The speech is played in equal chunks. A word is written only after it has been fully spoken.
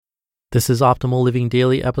This is Optimal Living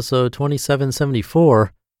Daily, episode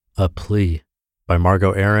 2774, A Plea, by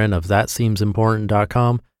Margo Aaron of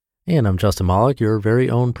ThatSeemsImportant.com, and I'm Justin Malik, your very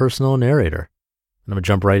own personal narrator. And I'm going to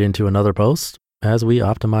jump right into another post as we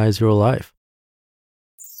optimize your life.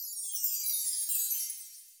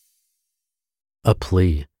 A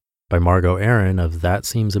Plea, by Margo Aaron of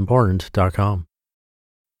ThatSeemsImportant.com.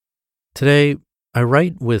 Today, I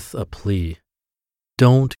write with a plea.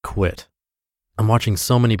 Don't quit. I'm watching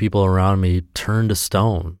so many people around me turn to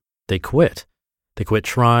stone. They quit. They quit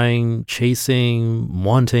trying, chasing,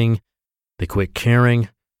 wanting. They quit caring.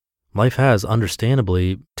 Life has,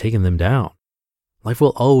 understandably, taken them down. Life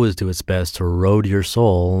will always do its best to erode your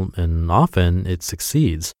soul, and often it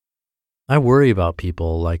succeeds. I worry about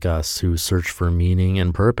people like us who search for meaning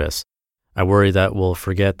and purpose. I worry that we'll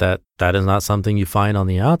forget that that is not something you find on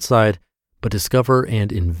the outside, but discover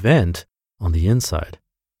and invent on the inside.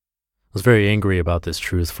 I was very angry about this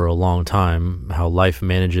truth for a long time, how life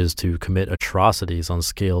manages to commit atrocities on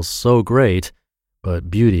scales so great,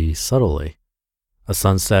 but beauty subtly. A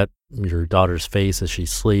sunset, your daughter's face as she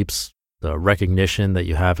sleeps, the recognition that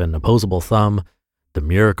you have an opposable thumb, the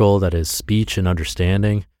miracle that is speech and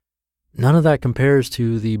understanding. None of that compares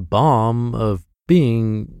to the bomb of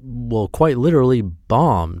being, well, quite literally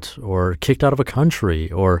bombed or kicked out of a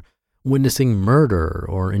country or witnessing murder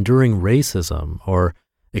or enduring racism or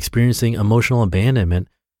experiencing emotional abandonment,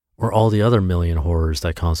 or all the other million horrors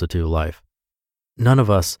that constitute life. None of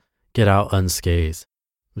us get out unscathed.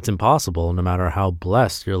 It's impossible no matter how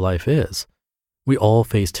blessed your life is. We all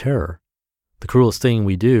face terror. The cruelest thing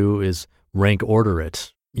we do is rank order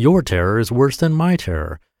it. Your terror is worse than my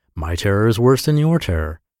terror. My terror is worse than your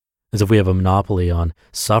terror. As if we have a monopoly on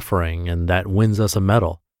suffering and that wins us a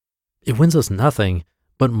medal. It wins us nothing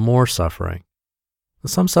but more suffering.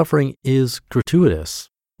 Some suffering is gratuitous.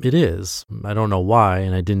 It is. I don't know why,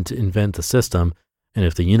 and I didn't invent the system, and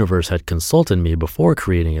if the universe had consulted me before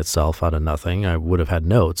creating itself out of nothing, I would have had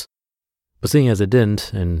notes. But seeing as it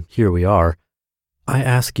didn't, and here we are, I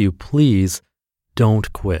ask you, please,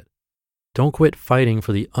 don't quit. Don't quit fighting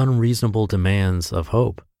for the unreasonable demands of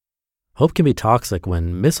hope. Hope can be toxic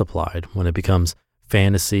when misapplied, when it becomes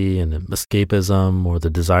fantasy and escapism or the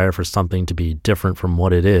desire for something to be different from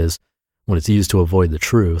what it is, when it's used to avoid the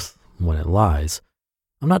truth, when it lies.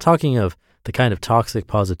 I'm not talking of the kind of toxic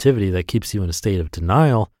positivity that keeps you in a state of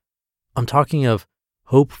denial. I'm talking of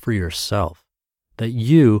hope for yourself, that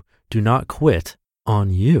you do not quit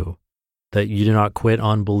on you, that you do not quit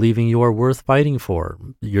on believing you are worth fighting for,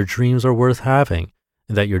 that your dreams are worth having,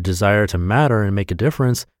 and that your desire to matter and make a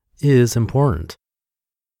difference is important.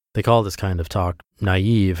 They call this kind of talk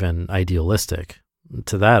naive and idealistic.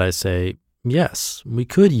 To that I say, yes, we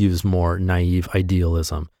could use more naive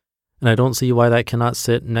idealism. And I don't see why that cannot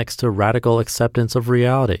sit next to radical acceptance of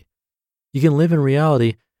reality. You can live in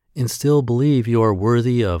reality and still believe you are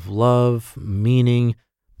worthy of love, meaning,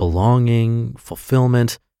 belonging,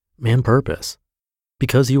 fulfillment, and purpose.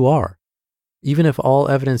 Because you are. Even if all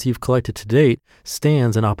evidence you've collected to date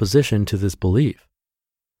stands in opposition to this belief.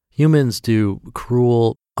 Humans do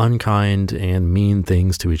cruel, unkind, and mean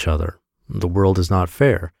things to each other. The world is not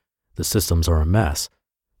fair. The systems are a mess.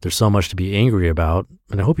 There's so much to be angry about,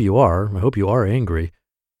 and I hope you are. I hope you are angry.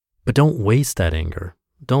 But don't waste that anger.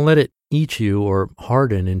 Don't let it eat you or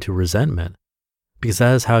harden into resentment, because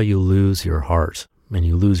that is how you lose your heart, and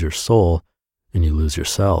you lose your soul, and you lose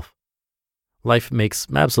yourself. Life makes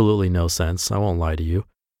absolutely no sense, I won't lie to you.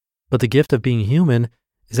 But the gift of being human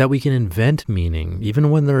is that we can invent meaning, even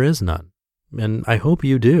when there is none. And I hope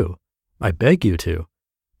you do. I beg you to.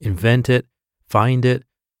 Invent it, find it.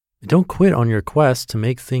 Don't quit on your quest to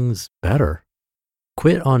make things better.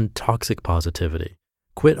 Quit on toxic positivity.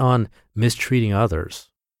 Quit on mistreating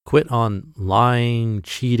others. Quit on lying,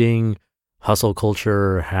 cheating, hustle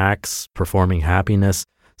culture, hacks, performing happiness,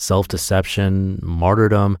 self-deception,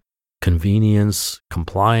 martyrdom, convenience,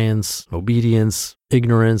 compliance, obedience,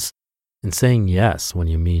 ignorance, and saying yes when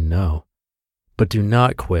you mean no. But do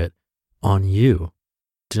not quit on you.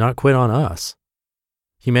 Do not quit on us.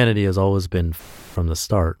 Humanity has always been from the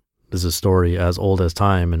start. This is a story as old as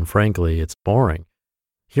time, and frankly, it's boring.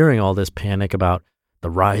 Hearing all this panic about the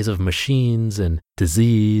rise of machines and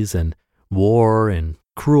disease and war and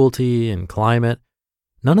cruelty and climate,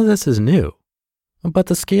 none of this is new. But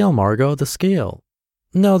the scale, Margo, the scale.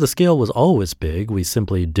 No, the scale was always big. We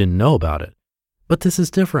simply didn't know about it. But this is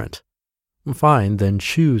different. Fine, then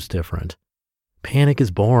choose different. Panic is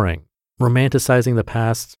boring. Romanticizing the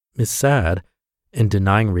past is sad. And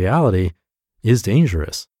denying reality is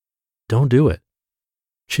dangerous. Don't do it.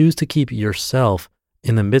 Choose to keep yourself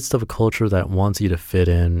in the midst of a culture that wants you to fit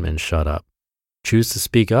in and shut up. Choose to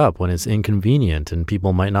speak up when it's inconvenient and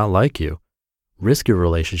people might not like you. Risk your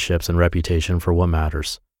relationships and reputation for what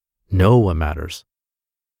matters. Know what matters.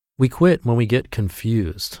 We quit when we get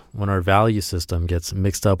confused, when our value system gets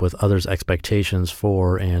mixed up with others' expectations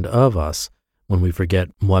for and of us, when we forget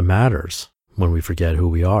what matters, when we forget who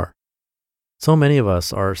we are. So many of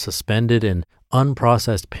us are suspended in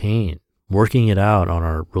unprocessed pain, working it out on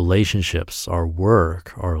our relationships, our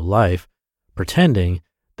work, our life, pretending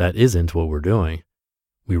that isn't what we're doing.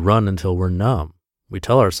 We run until we're numb. We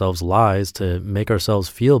tell ourselves lies to make ourselves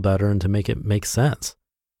feel better and to make it make sense.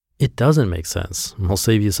 It doesn't make sense, and will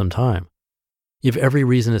save you some time. You have every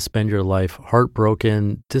reason to spend your life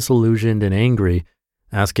heartbroken, disillusioned, and angry,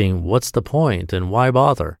 asking, what's the point and why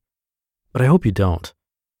bother? But I hope you don't.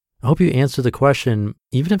 I hope you answer the question,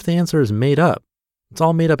 even if the answer is made up. It's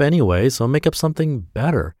all made up anyway, so make up something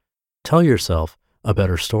better. Tell yourself a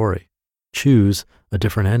better story. Choose a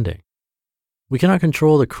different ending. We cannot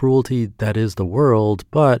control the cruelty that is the world,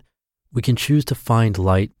 but we can choose to find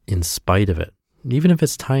light in spite of it, even if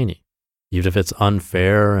it's tiny, even if it's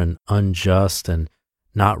unfair and unjust and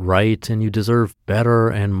not right, and you deserve better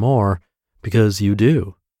and more because you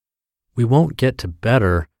do. We won't get to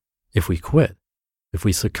better if we quit, if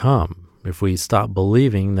we succumb, if we stop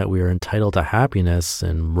believing that we are entitled to happiness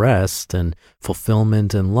and rest and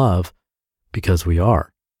fulfillment and love, because we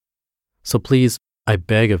are. So please, I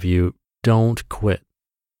beg of you, don't quit.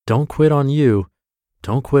 Don't quit on you.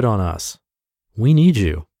 Don't quit on us. We need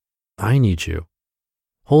you. I need you.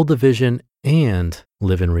 Hold the vision and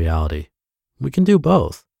live in reality. We can do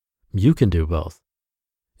both. You can do both.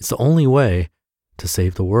 It's the only way to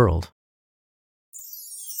save the world.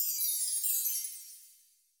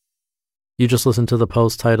 You just listened to the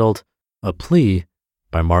post titled, A Plea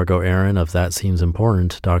by Margo Aaron of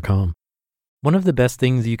ThatSeemsImportant.com. One of the best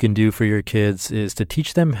things you can do for your kids is to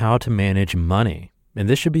teach them how to manage money. And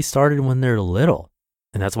this should be started when they're little.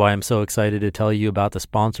 And that's why I'm so excited to tell you about the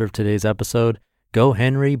sponsor of today's episode,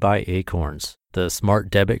 GoHenry by Acorns, the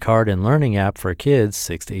smart debit card and learning app for kids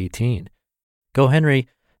 6 to 18. GoHenry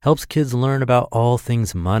helps kids learn about all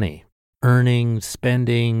things money, earning,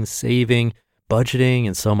 spending, saving, budgeting,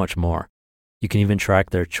 and so much more. You can even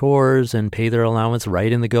track their chores and pay their allowance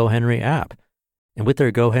right in the GoHenry app. And with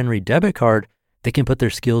their GoHenry debit card, they can put their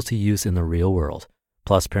skills to use in the real world.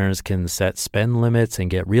 Plus, parents can set spend limits and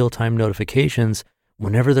get real-time notifications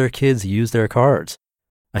whenever their kids use their cards.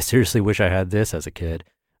 I seriously wish I had this as a kid.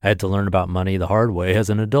 I had to learn about money the hard way as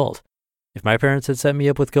an adult. If my parents had set me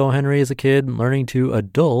up with GoHenry as a kid, learning to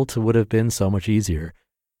adult would have been so much easier.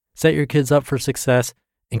 Set your kids up for success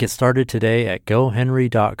and get started today at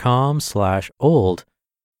gohenry.com/old.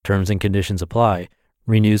 Terms and conditions apply.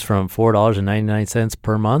 Renews from $4.99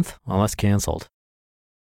 per month unless canceled.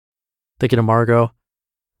 Thinking of Margo,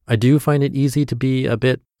 I do find it easy to be a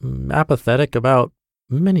bit apathetic about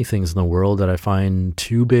many things in the world that I find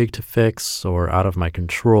too big to fix or out of my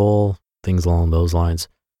control, things along those lines.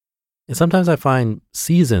 And sometimes I find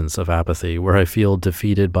seasons of apathy where I feel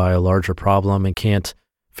defeated by a larger problem and can't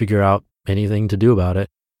figure out anything to do about it.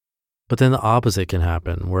 But then the opposite can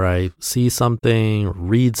happen, where I see something,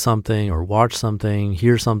 read something, or watch something,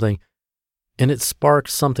 hear something, and it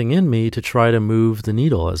sparks something in me to try to move the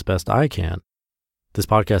needle as best I can. This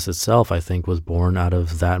podcast itself, I think, was born out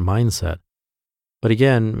of that mindset. But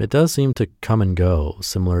again, it does seem to come and go,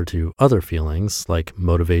 similar to other feelings like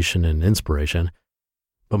motivation and inspiration.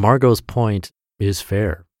 But Margo's point is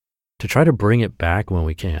fair, to try to bring it back when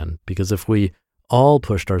we can, because if we all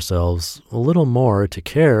pushed ourselves a little more to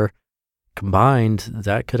care, combined,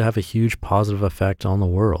 that could have a huge positive effect on the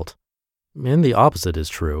world. And the opposite is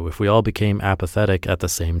true. If we all became apathetic at the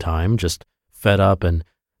same time, just fed up and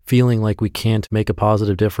feeling like we can't make a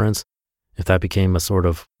positive difference, if that became a sort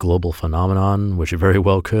of global phenomenon, which it very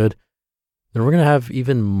well could, then we're going to have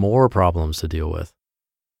even more problems to deal with.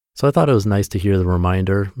 So I thought it was nice to hear the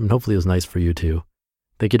reminder, and hopefully it was nice for you too.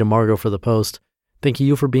 Thank you to Margo for the post. Thank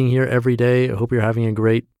you for being here every day. I hope you're having a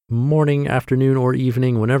great morning, afternoon, or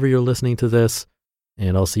evening, whenever you're listening to this.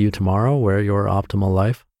 And I'll see you tomorrow where your optimal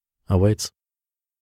life awaits.